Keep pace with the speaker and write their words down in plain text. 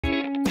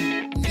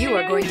You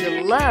are going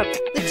to love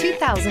the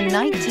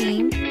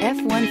 2019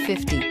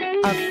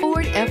 F-150. A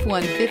Ford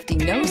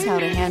F-150 knows how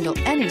to handle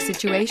any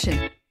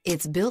situation.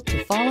 It's built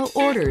to follow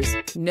orders,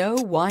 no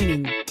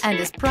whining, and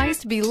is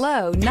priced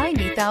below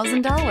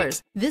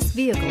 $90,000. This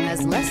vehicle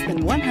has less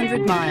than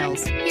 100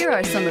 miles. Here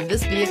are some of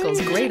this vehicle's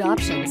great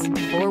options: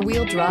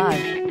 four-wheel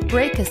drive,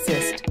 brake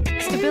assist,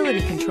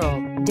 stability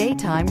control,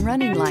 daytime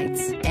running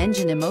lights,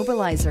 engine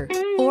immobilizer,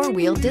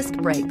 four-wheel disc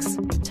brakes,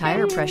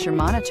 tire pressure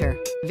monitor,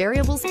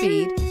 variable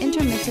speed,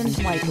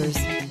 intermittent wipers,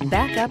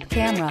 backup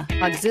camera,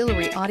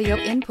 auxiliary audio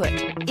input.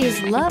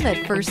 Is love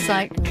at first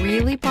sight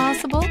really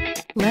possible?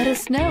 Let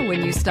us know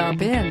when you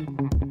stop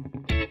in.